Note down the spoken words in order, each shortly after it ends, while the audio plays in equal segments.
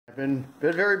I've been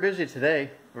very busy today.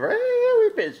 Very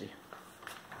busy.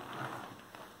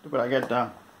 Look what I got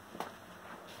done.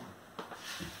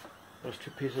 Those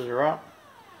two pieces are up.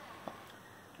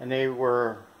 And they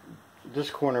were, this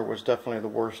corner was definitely the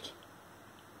worst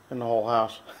in the whole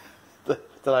house that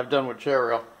I've done with chair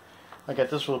rail. I got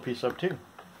this little piece up too.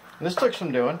 And this took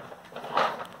some doing.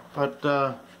 But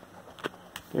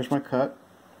there's my cut.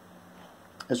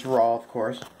 It's raw, of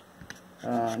course.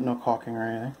 No caulking or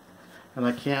anything. And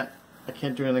I can't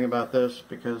do anything about this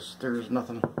because there's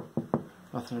nothing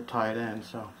to tie it in.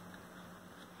 So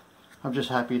I'm just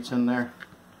happy it's in there,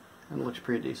 and it looks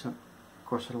pretty decent. Of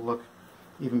course, it'll look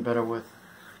even better with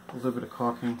a little bit of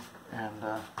caulking and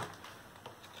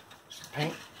some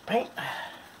paint. Got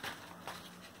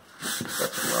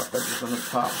some rough edges on the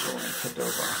top, so we're gonna cut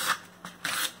those off.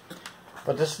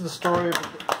 But this is the story of the,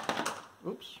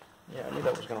 oops, yeah, I knew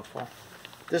that was gonna fall.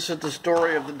 This is the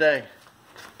story of the day.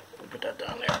 Put that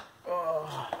down there.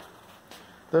 Oh.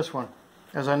 This one,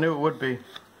 as I knew it would be.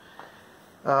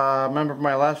 Remember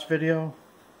my last video?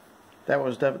 That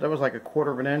was like 1/4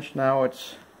 of an inch. Now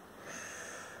it's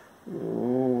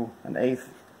an 1/8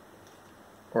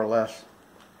 or less.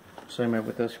 Same way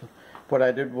with this one. What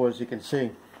I did was, you can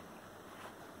see,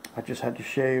 I just had to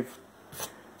shave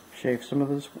some of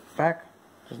this back.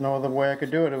 There's no other way I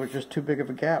could do it. It was just too big of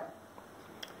a gap.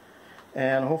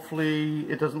 And hopefully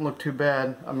it doesn't look too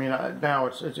bad. I mean, now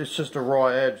it's just a raw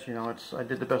edge, you know. I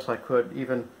did the best I could.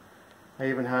 I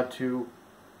even had to.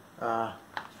 Let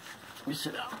me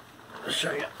sit down. I'll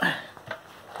show you.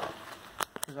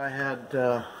 Because I had.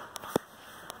 You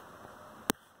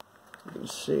can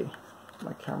see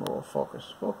my camera will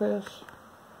focus. Focus.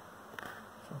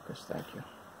 Thank you.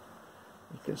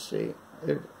 You can see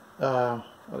it. Oh,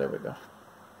 there we go.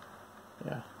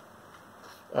 Yeah.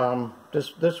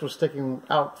 This was sticking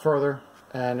out further,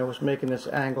 and it was making this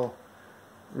angle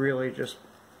really just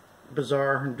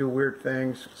bizarre and do weird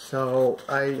things. So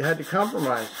I had to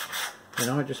compromise. You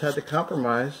know, I just had to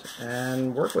compromise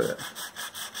and work with it.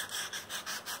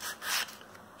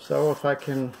 So if I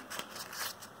can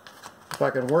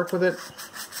work with it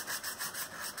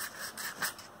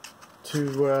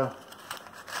to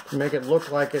make it look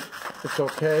like it's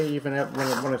okay, even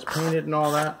when it's painted and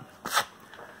all that,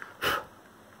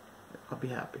 I'll be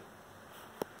happy.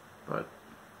 But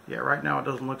yeah, right now it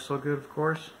doesn't look so good, of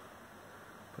course,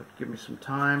 but give me some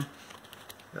time.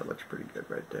 That looks pretty good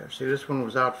right there. See, this one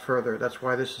was out further. That's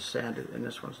why this is sanded and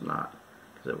this one's not,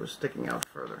 because it was sticking out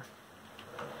further.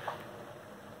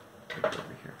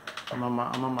 Over here. I'm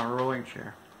on my rolling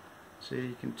chair. See,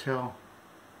 you can tell.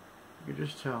 You can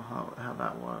just tell how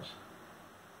that was.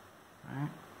 Right?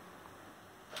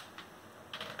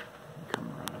 Come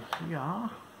around here.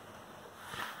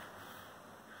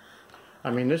 I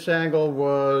mean, this angle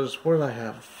was, what did I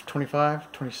have?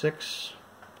 25, 26.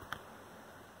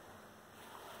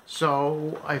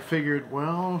 So I figured,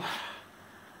 well,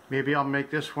 maybe I'll make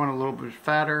this one a little bit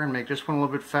fatter and make this one a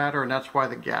little bit fatter, and that's why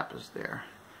the gap is there.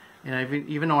 And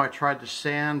even though I tried to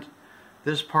sand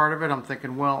this part of it, I'm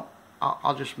thinking, well,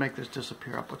 I'll just make this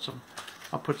disappear. I'll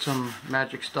put some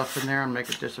magic stuff in there and make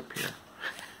it disappear.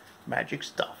 Magic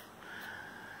stuff.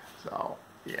 So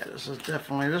yeah, this was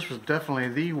definitely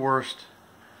the worst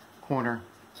corner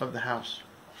of the house.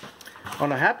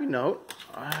 On a happy note,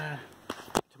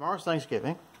 tomorrow's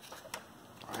Thanksgiving.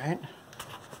 All right.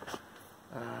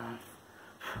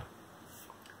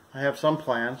 I have some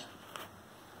plans,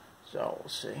 so we'll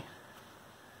see.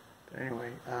 But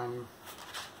anyway,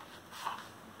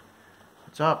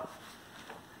 what's up?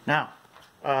 Now,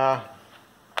 the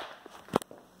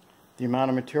amount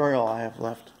of material I have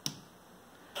left.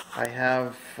 I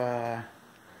have,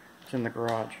 it's in the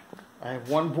garage. I have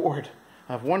one board.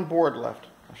 I have one board left.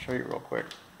 I'll show you real quick.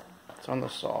 It's on the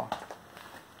saw.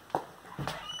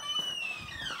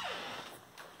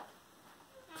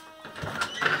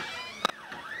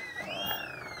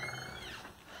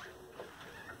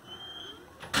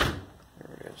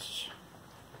 There it is.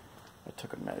 I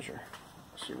took a measure.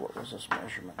 Let's see, what was this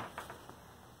measurement?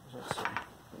 What does that say?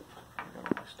 I got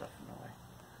all my stuff in the way.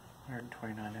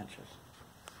 129 inches.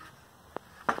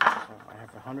 So I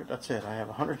have 100, that's it, I have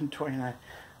 129.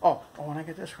 Oh, and I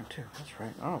get this one too, that's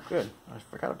right. Oh, good, I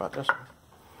forgot about this one.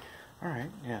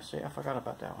 Alright, yeah, see, I forgot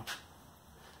about that one.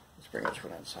 Let's bring this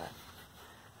one inside.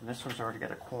 And this one's already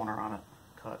got a corner on it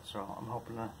cut, so I'm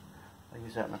hoping to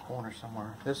use that in the corner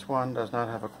somewhere. This one does not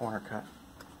have a corner cut.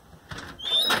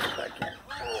 Back in.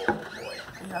 Oh boy,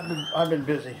 yeah, I've been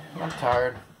busy, I'm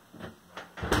tired.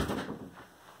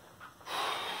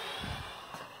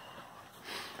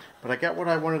 But I got what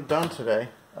I wanted done today.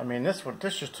 I mean, this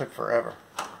just took forever.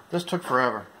 This took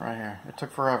forever right here. It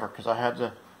took forever because I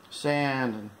had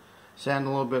sand and sand a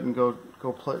little bit and go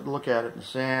look at it and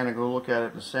sand and go look at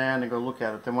it and sand and go look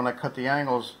at it. Then when I cut the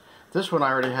angles, this one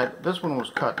I already had, this one was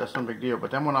cut, that's no big deal.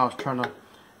 But then when I was trying to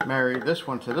marry this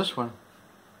one to this one,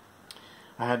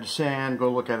 I had to sand, go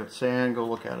look at it, sand, go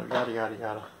look at it, yada yada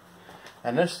yada.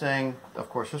 And this thing, of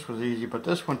course, this was easy, but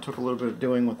this one took a little bit of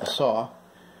doing with the saw.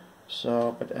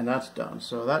 So, and that's done.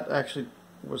 So that actually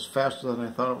was faster than I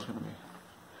thought it was going to be.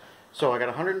 So I got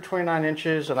 129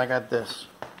 inches, and I got this,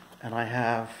 and I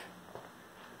have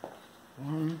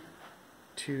 1,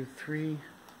 2, 3,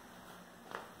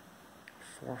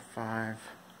 4, 5,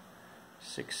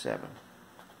 6, 7.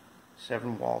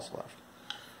 7 walls left.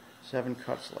 7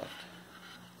 cuts left.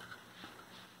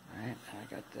 Alright, and I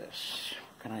got this.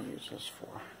 What can I use this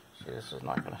for? See, this is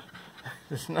not gonna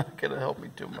this is not gonna help me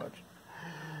too much.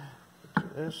 Do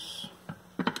this.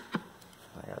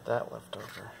 I got that left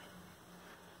over.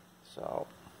 So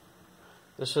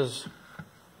this is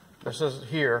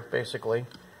here basically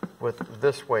with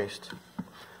this waist.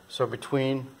 So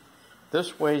between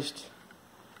this waist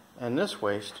and this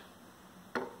waist,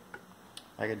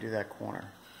 I could do that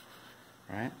corner,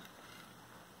 right?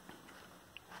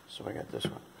 So I got this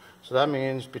one. So that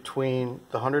means between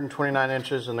the 129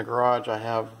 inches and the garage, I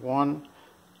have 1,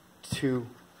 2,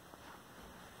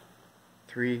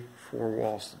 3, 4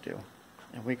 walls to do,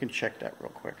 and we can check that real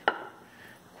quick. Of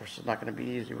course, it's not going to be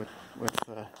easy with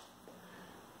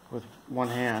one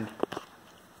hand. Let's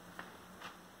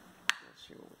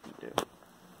see what we can do.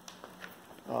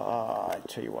 I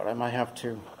tell you what, I might have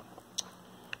to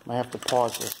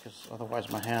pause this because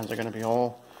otherwise my hands are going to be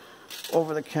all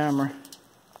over the camera.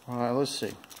 All right, let's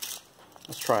see.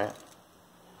 Let's try it.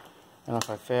 And if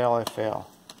I fail, I fail.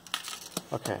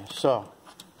 Okay, so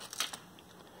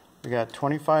we got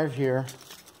 25 here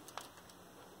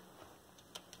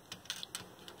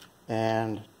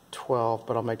and 12,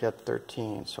 but I'll make that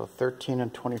 13. So 13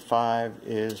 and 25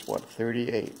 is what?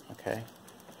 38. Okay,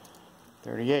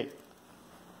 38.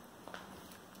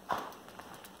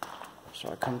 So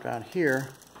I come down here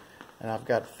and I've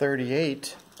got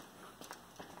 38.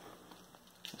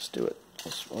 Let's do it.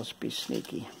 Let's be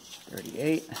sneaky.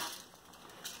 38.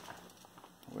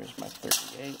 Where's my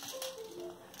 38?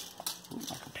 Ooh,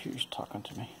 my computer's talking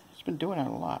to me. It's been doing it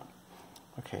a lot.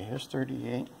 Okay, here's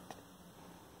 38.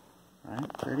 All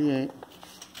right, 38.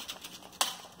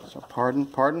 So pardon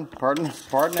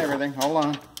everything. Hold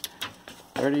on.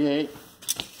 38.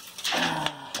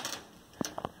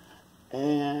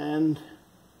 And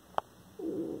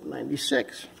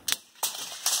 96.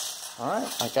 All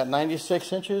right, I got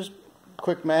 96 inches.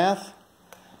 Quick math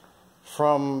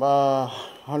from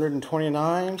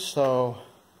 129, so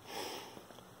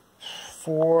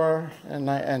 4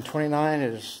 and 29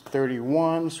 is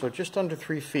 31, so just under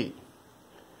 3 feet.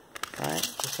 All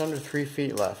right, just under 3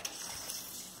 feet left,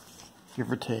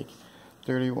 give or take.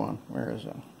 31. Where is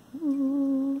it?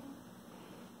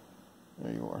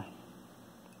 There you are.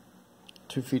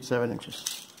 2 feet 7 inches.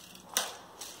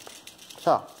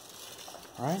 So, all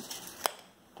right.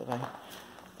 Did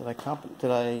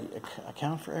I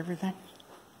account for everything?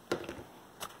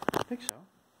 I think so.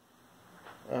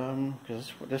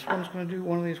 Because this one's going to do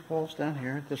one of these walls down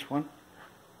here. This one.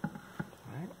 All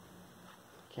right.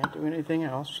 Can't do anything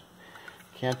else.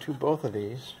 Can't do both of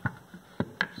these.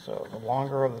 So the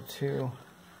longer of the two.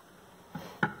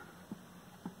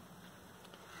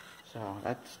 So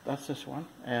that's this one.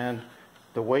 And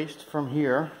the waist from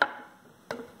here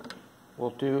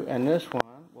will do, and this one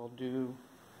will do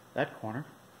that corner.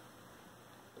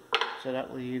 So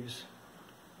that leaves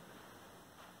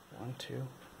 1, 2,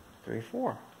 3,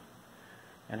 4,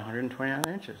 and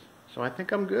 129 inches. So I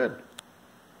think I'm good.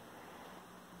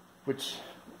 Which,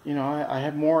 you know, I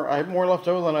had more left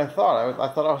over than I thought. I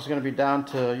thought I was going to be down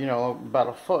to, you know, about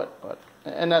a foot,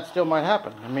 and that still might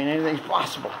happen. I mean, anything's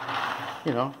possible.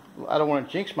 You know, I don't want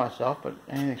to jinx myself, but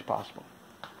anything's possible.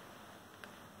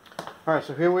 All right,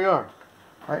 so here we are,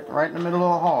 right in the middle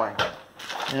of the hallway.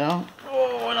 You know,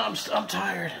 oh, and I'm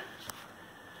tired.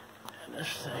 And this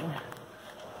thing,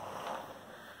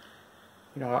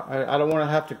 you know, I don't want to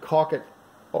have to caulk it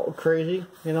all crazy,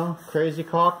 you know, crazy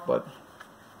caulk, but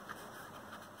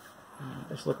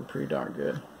it's looking pretty darn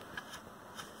good.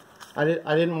 I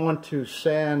didn't want to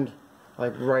sand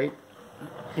like right,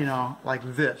 you know, like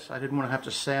this. I didn't want to have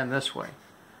to sand this way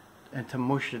and to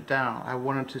mush it down. I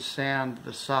wanted to sand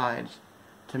the sides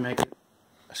to make it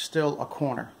still a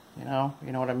corner. You know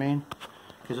what I mean?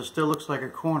 Because it still looks like a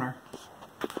corner.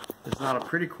 It's not a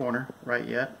pretty corner right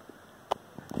yet.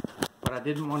 But I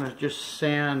didn't want to just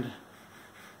sand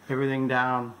everything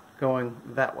down going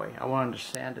that way. I wanted to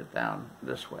sand it down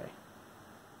this way.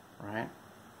 Right?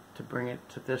 To bring it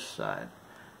to this side.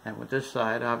 And with this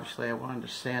side, obviously I wanted to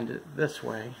sand it this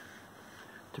way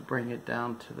to bring it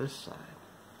down to this side.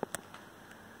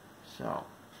 So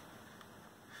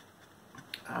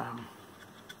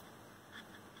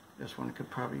this one could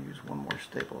probably use one more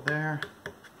staple there.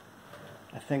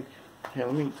 I think, here,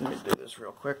 let me do this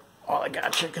real quick while I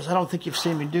got you, because I don't think you've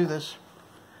seen me do this.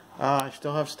 I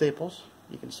still have staples.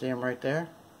 You can see them right there.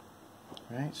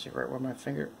 Right, see right where my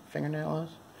fingernail is.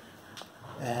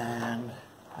 And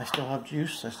I still have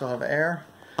juice, I still have air.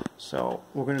 So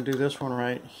we're going to do this one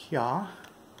right here.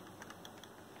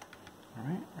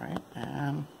 Right,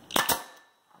 and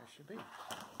there should be.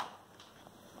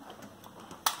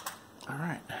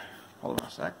 Alright, hold on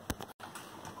a sec.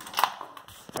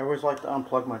 I always like to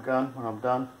unplug my gun when I'm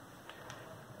done.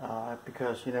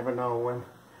 Because you never know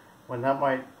when that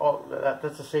might,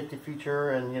 that's a safety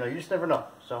feature, and you just never know.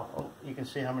 So you can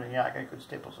see how many, I got good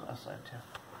staples on that side too.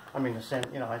 I mean the same,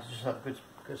 I just have good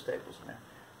staples in there.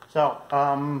 So,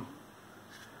 so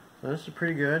this is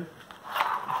pretty good.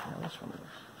 Yeah, this one is.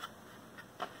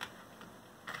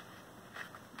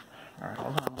 Alright,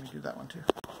 hold on, let me do that one too.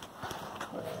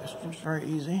 Okay, this one's very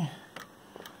easy.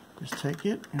 Just take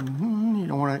it, and you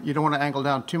don't want to angle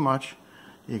down too much.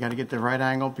 You got to get the right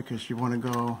angle because you want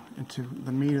to go into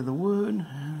the meat of the wood.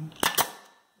 And here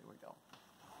we go.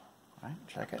 All right,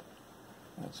 check it.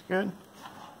 That's good.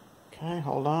 Okay,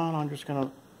 hold on. I'm just going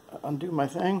to undo my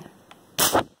thing.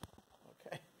 Okay.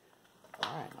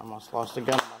 All right, I almost lost the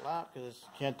gun in my lap because you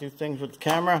can't do things with the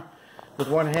camera with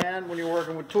one hand when you're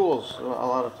working with tools a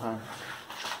lot of times.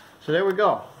 So there we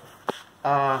go.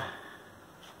 I'm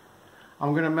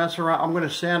going to mess around. I'm going to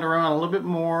sand around a little bit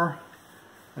more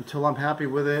until I'm happy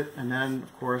with it, and then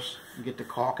of course get to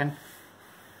caulking.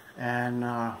 And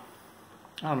I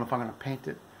don't know if I'm going to paint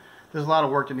it. There's a lot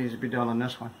of work that needs to be done on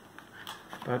this one,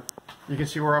 but you can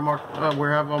see where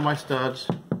where I have all my studs.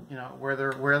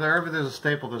 Wherever there's a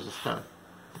staple, there's a stud,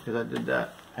 because I did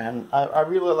that. And I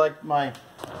really like my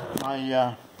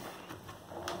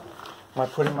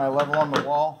putting my level on the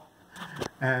wall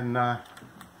and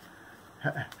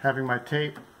having my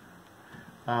tape.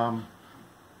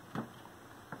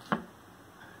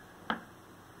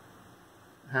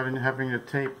 Having the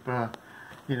tape,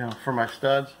 for my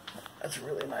studs. That's a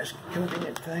really nice,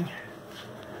 convenient thing.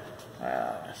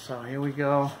 So here we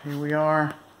go. Here we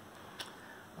are.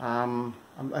 I'm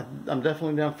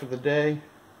definitely down for the day.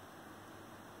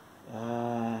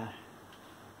 Let's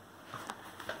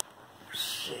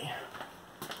see.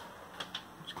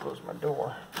 Let's close my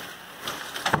door.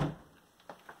 All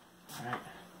right.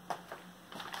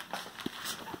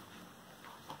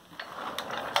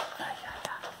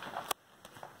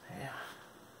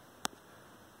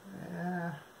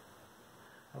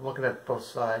 I'm looking at both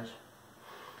sides.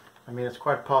 I mean, it's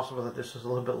quite possible that this is a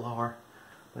little bit lower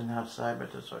than the outside,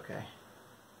 but that's okay.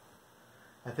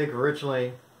 I think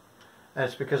originally, and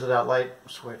it's because of that light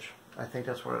switch. I think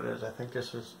that's what it is. I think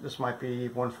this might be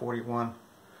 141,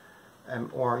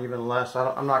 or even less.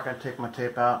 I'm not going to take my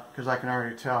tape out because I can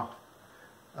already tell,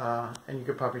 and you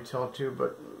could probably tell too.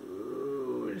 But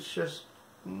it's just,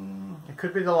 it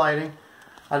could be the lighting.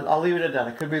 I'll leave it at that.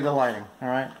 It could be the lighting. All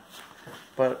right,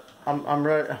 but I'm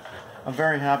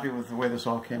very happy with the way this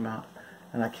all came out,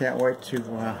 and I can't wait to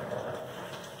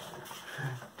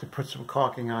put some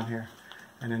caulking on here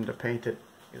and then to paint it.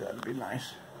 That'd be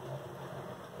nice.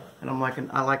 And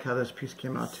I like how this piece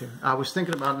came out too. I was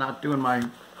thinking about not doing my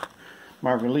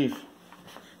relief,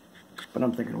 but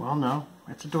I'm thinking, well, no,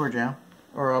 it's a door jamb,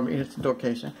 or I mean, it's a door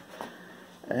casing,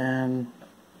 and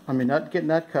I mean, getting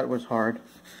that cut was hard,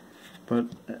 but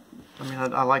I mean,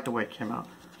 I like the way it came out.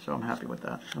 So I'm happy with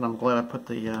that, and I'm glad I put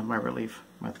the my relief,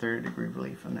 my 30-degree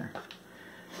relief in there.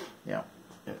 Yeah,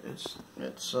 it's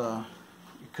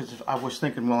because I was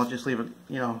thinking, well, I'll just leave it,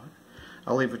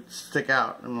 I'll leave it stick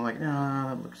out, and I'm like,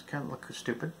 no, it looks kind of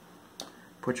stupid.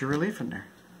 Put your relief in there,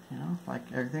 like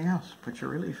everything else. Put your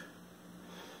relief.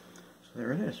 So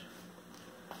there it is.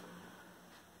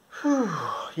 Whew.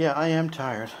 Yeah, I am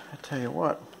tired. I tell you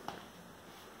what.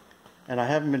 And I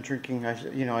haven't been drinking. I'm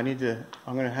going to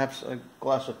have a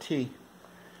glass of tea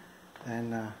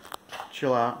and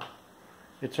chill out.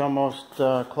 It's almost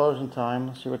closing time.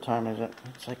 Let's see, what time is it?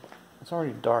 It's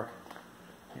already dark.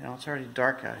 It's already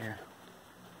dark out here.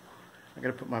 I got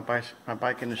to put my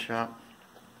bike in the shop.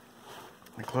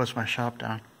 I close my shop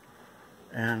down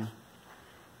and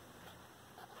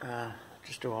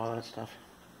just do all that stuff.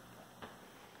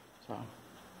 So.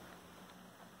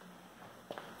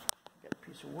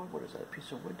 Piece of wood. What is that? A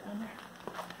piece of wood down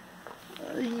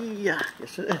there? Yeah,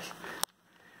 yes it is.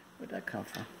 Where'd that come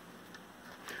from?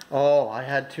 Oh, I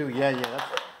had to. Yeah.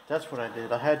 That's what I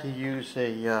did. I had to use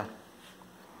a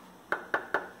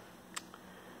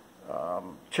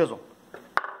chisel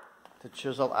to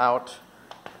chisel out,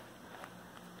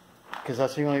 because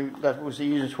that was the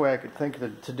easiest way I could think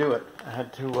to do it. I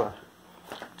had to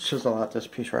chisel out this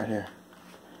piece right here,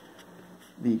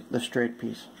 the straight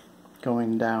piece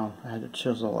going down. I had to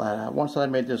chisel that out. Once I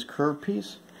made this curved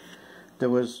piece, there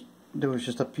was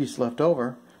just a piece left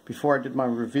over before I did my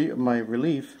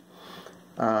relief.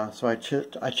 So I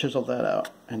chiseled that out,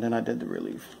 and then I did the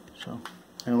relief. So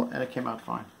and it came out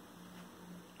fine.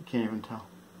 You can't even tell.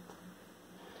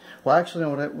 Well, actually,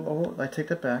 no. I take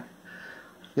that back.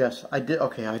 Yes, I did.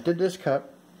 Okay, I did this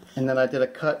cut, and then I did a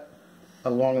cut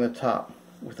along the top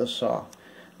with a saw.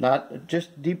 Not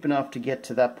just deep enough to get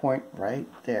to that point right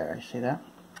there. You see that?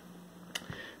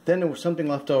 Then there was something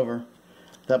left over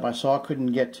that my saw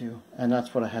couldn't get to, and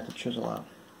that's what I had to chisel out.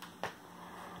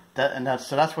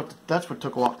 So that's what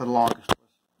took the longest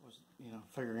was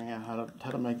figuring out how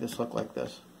to make this look like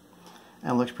this,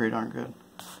 and it looks pretty darn good.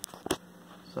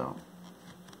 So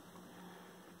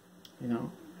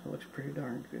it looks pretty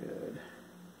darn good.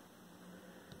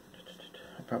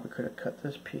 I probably could have cut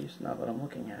this piece now that I'm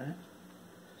looking at it.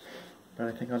 But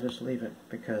I think I'll just leave it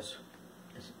because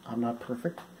I'm not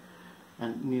perfect,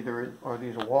 and neither are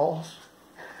these walls.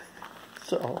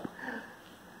 So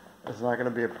it's not going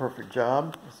to be a perfect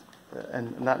job,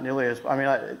 and not nearly as. I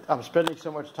mean, I'm spending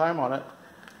so much time on it.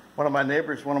 One of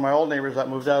my old neighbors that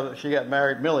moved out, she got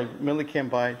married. Millie came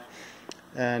by,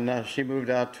 and she moved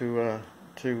out to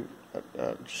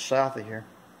south of here.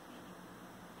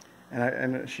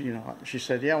 And she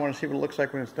said, "Yeah, I want to see what it looks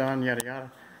like when it's done." Yada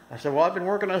yada. I said, "Well, I've been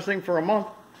working on this thing for a month."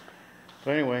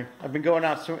 But anyway, I've been going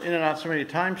out in and out so many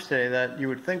times today that you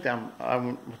would think that I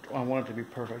want it to be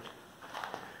perfect,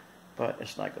 but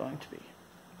it's not going to be.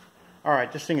 All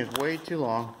right, this thing is way too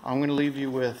long. I'm going to leave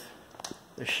you with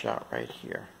this shot right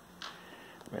here.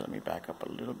 Wait, let me back up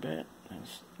a little bit and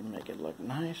make it look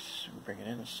nice. Bring it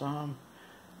in some.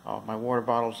 Oh, my water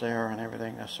bottle's there and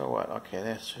everything. So what?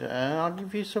 Okay, and I'll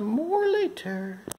give you some more later.